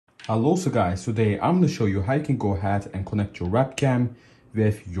Hello, so guys, today I'm going to show you how you can go ahead and connect your webcam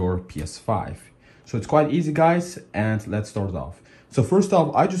with your PS5. So it's quite easy, guys, and let's start off. So first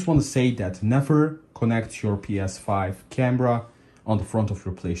off, I just want to say that never connect your PS5 camera on the front of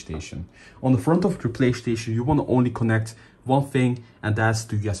your PlayStation. On the front of your PlayStation, you want to only connect one thing, and that's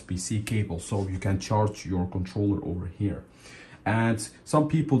the USB-C cable, so you can charge your controller over here. And some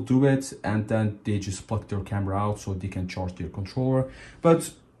people do it and then they just plug their camera out so they can charge their controller.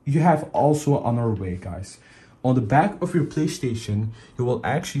 But you have also another way, guys. On the back of your PlayStation, you will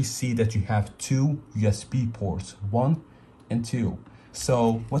actually see that you have two USB ports, 1 and 2.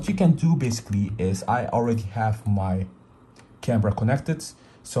 So what you can do basically is, I already have my camera connected.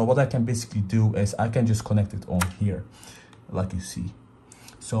 So what I can basically do is I can just connect it on here, like you see.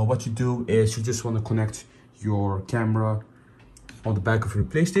 So what you do is you just want to connect your camera on the back of your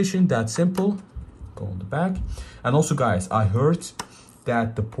PlayStation. That's simple. Go on the back. And also, guys, I heard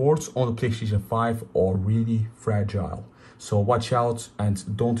that the ports on the PlayStation 5 are really fragile. So watch out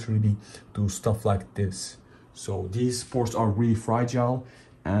and don't really do stuff like this. So these ports are really fragile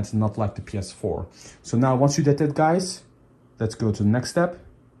and not like the PS4. So now once you did that, guys, let's go to the next step.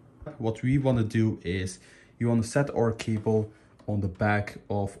 What we want to do is you want to set our cable on the back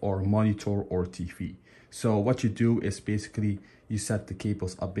of our monitor or TV. So what you do is basically you set the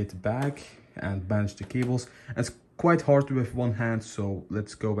cables a bit back and manage the cables. And it's quite hard with one hand, so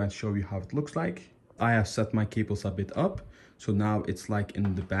let's go and show you how it looks like. I have set my cables a bit up, so now it's like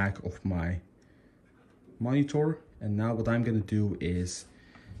in the back of my monitor. And now what I'm gonna do is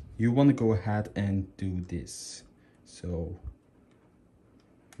you want to go ahead and do this. So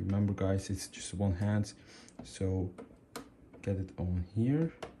remember, guys, it's just one hand, so get it on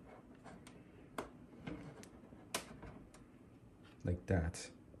here like that.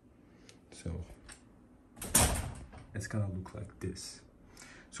 So it's gonna look like this.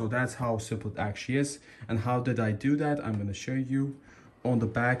 So that's how simple it actually is. And how did I do that? I'm gonna show you. On the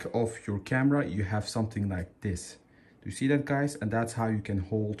back of your camera, you have something like this. Do you see that, guys? And that's how you can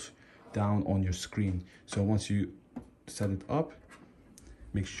hold down on your screen. So once you set it up,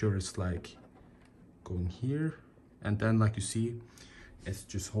 make sure it's like going here. And then, like you see, it's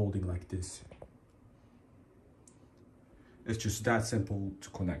just holding like this. It's just that simple to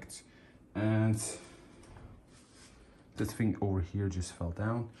connect. And this thing over here just fell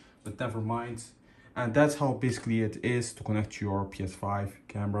down, but never mind. And that's how basically it is to connect your PS5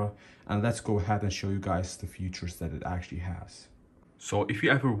 camera. And let's go ahead and show you guys the features that it actually has. So if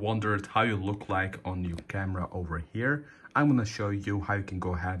you ever wondered how you look like on your camera over here, I'm gonna show you how you can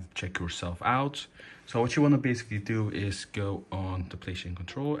go ahead and check yourself out. So what you wanna basically do is go on the PlayStation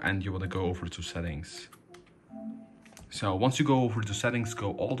control and you wanna go over to settings. So once you go over to settings,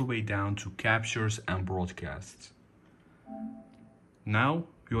 go all the way down to captures and broadcasts. Now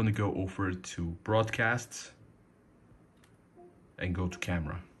you want to go over to broadcasts and go to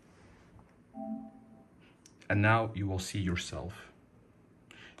camera. And now you will see yourself.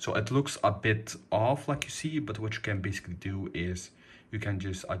 So it looks a bit off like you see, but what you can basically do is you can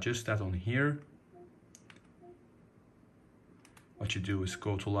just adjust that on here. What you do is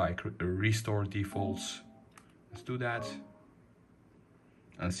go to like restore defaults. Let's do that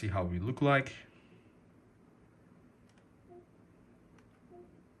and see how we look like.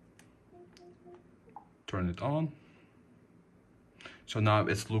 Turn it on. So now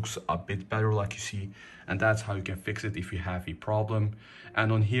it looks a bit better like you see, and that's how you can fix it if you have a problem.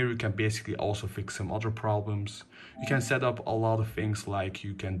 And on here you can basically also fix some other problems. You can set up a lot of things, like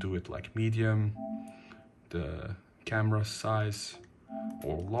you can do it like medium, the camera size,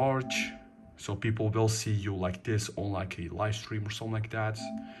 or large. So people will see you like this on like a live stream or something like that.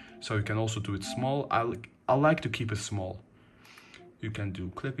 So you can also do it small. I like to keep it small. You can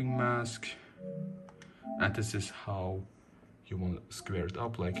do clipping mask. And this is how you want to square it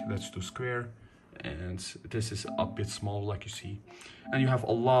up. Like, let's do square. And this is a bit small like you see. And you have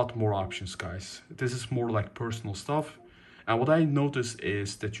a lot more options, guys. This is more like personal stuff. And what I noticed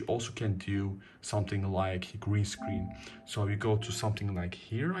is that you also can do something like green screen. So you go to something like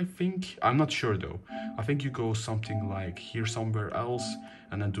here, I think. I'm not sure though. I think you go something like here somewhere else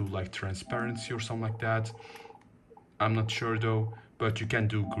and then do like transparency or something like that. I'm not sure though, but you can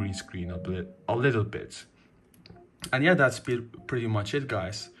do green screen a little bit. And yeah, that's pretty much it,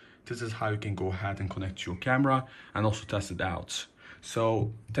 guys. This is how you can go ahead and connect your camera and also test it out.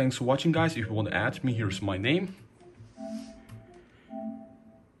 So thanks for watching, guys. If you want to add me, here's my name.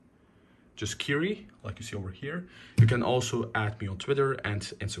 Just Kiri, like you see over here. You can also add me on Twitter and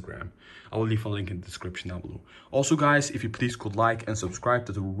Instagram. I will leave a link in the description down below. Also, guys, if you please could like and subscribe,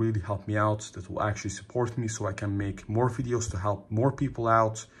 that will really help me out. That will actually support me so I can make more videos to help more people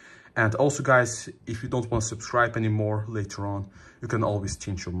out. And also guys, if you don't want to subscribe anymore later on, you can always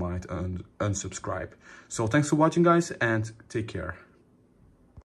change your mind and unsubscribe. So thanks for watching guys, and take care.